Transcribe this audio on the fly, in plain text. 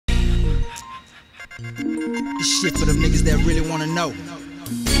This shit for them niggas that really wanna know.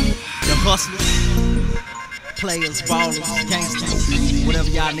 The hustlers, players, ballers, gangsters, whatever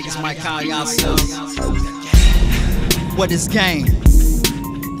y'all niggas might call yourselves. What is game?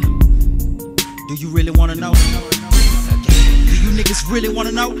 Do you really wanna know? Do you niggas really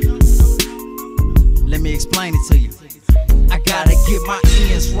wanna know? Let me explain it to you. I gotta get my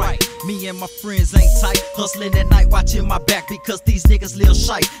ends right. Me and my friends ain't tight. Hustling at night, watching my back because these niggas live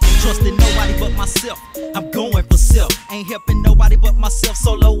shite. Ain't trusting nobody but myself. I'm going for self. Ain't helping nobody but myself.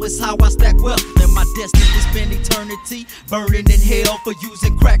 Solo is how I stack wealth. And my destiny to spend eternity burning in hell for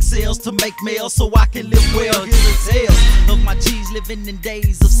using crack sales to make mail so I can live well. Hear the tales of my G's living in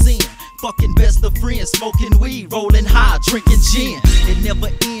days of sin. Fucking best of friends, smoking weed, rolling high, drinking gin. It never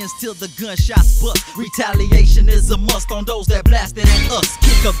ends till the gunshots bust. Retaliation is a must on those that blasted at us.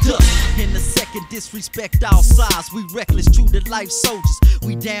 Kick up dust in the second, disrespect all sides. We reckless, true to life soldiers.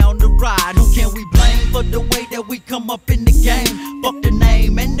 We down the ride. Who can we blame for the way that we come up in the game? Fuck the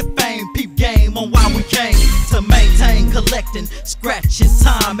name and the fame. Peep game on why we came to maintain, collecting, scratching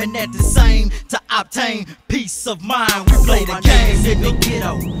time, and at the same to obtain peace of mind. We play the game in the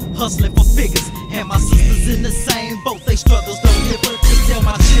ghetto, hustling for figures, and my sisters in the same boat. They struggles don't live up. Just tell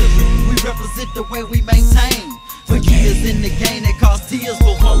my children we represent the way we maintain. For years in the game that cost tears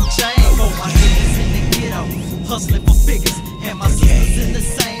but won't change. For my niggas in the ghetto, hustling for figures, and my sisters in the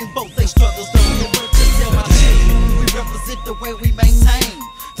same boat. They struggles don't live up. Just tell my children we represent the way we maintain.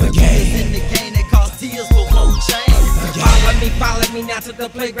 For years in the game that cost tears but won't change. Follow me now to the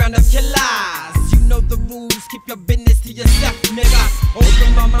playground of killers. You know the rules, keep your business to yourself, nigga.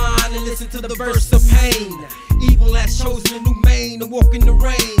 Open my mind and listen to the burst of pain. Evil has chosen a new main to walk in the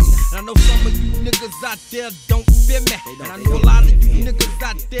rain. And I know some of you niggas out there don't feel me. And I know a lot of you niggas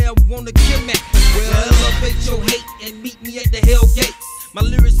out there wanna kill me. Well, elevate your hate and meet me at the hell gates. My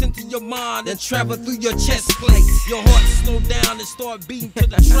lyrics into your mind and travel through your chest plate. Your heart slow down and start beating to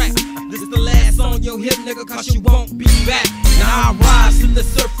the track. This the last on your hip, nigga, cause you won't be back. Now I rise to the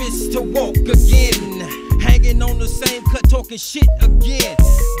surface to walk again. Hanging on the same cut, talking shit again.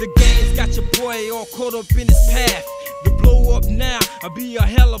 The game's got your boy all caught up in his path. To blow up now, I'll be a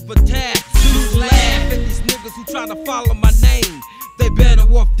hell of a task. Just laugh at these niggas who try to follow my name. They better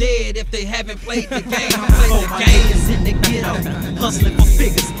off dead if they haven't played the game. I played the game. In the ghetto, hustling for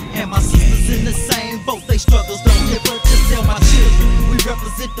figures, and my sisters in the same boat. They struggles don't live up. Just tell my children we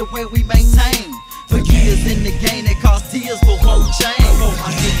represent the way we maintain. For years in the game that cost tears but won't change. For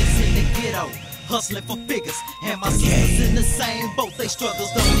my niggas in the ghetto, hustling for figures, and my sisters in the same boat. They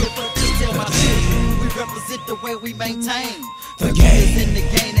struggles don't live up. Just tell my children we represent the way we maintain. For years in the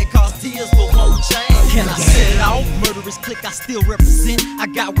game that cost tears but won't change. Can I set it off? Murderous clique I still represent. I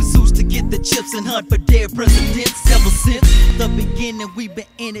got with Zeus to get the chips and hunt for dead presidents. Ever since the beginning we been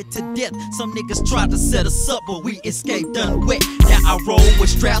in it to death. Some niggas tried to set us up but we escaped unwet. Now I roll with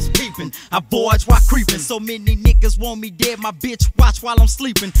straps peeping, I voyage while creeping. So many niggas want me dead, my bitch watch while I'm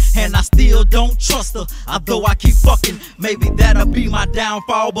sleeping. And I still don't trust her, although I keep fucking. Maybe that'll be my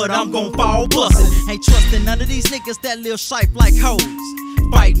downfall, but I'm gon' fall bustin'. Ain't trusting none of these niggas that live shipe like hoes.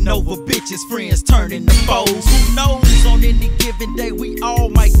 Fighting over bitches, friends turning to foes. Who knows, on any given day we all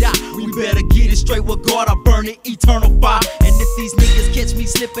might die. We better get it straight with God, I burn it eternal fire. And if these niggas catch me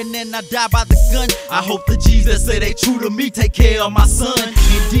slipping and I die by the gun, I hope the G's that say they true to me take care of my son.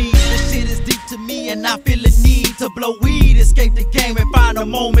 Indeed, this shit is deep to me and I feel a need to blow weed, escape the game and find a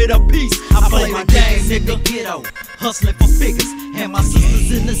moment of peace. I play the game, nigga, ghetto, hustling for figures, and my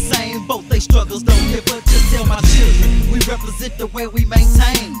sisters in the same boat. They struggles don't live up. Just tell my children we represent the way we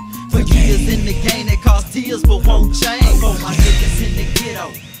maintain. For years in the game that cost tears but won't change. For my niggas in the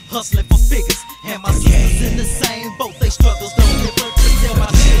ghetto, hustling for figures, and my sisters in the same boat. They struggles don't live up. Just tell my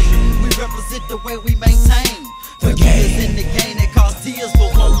children we represent the way we maintain.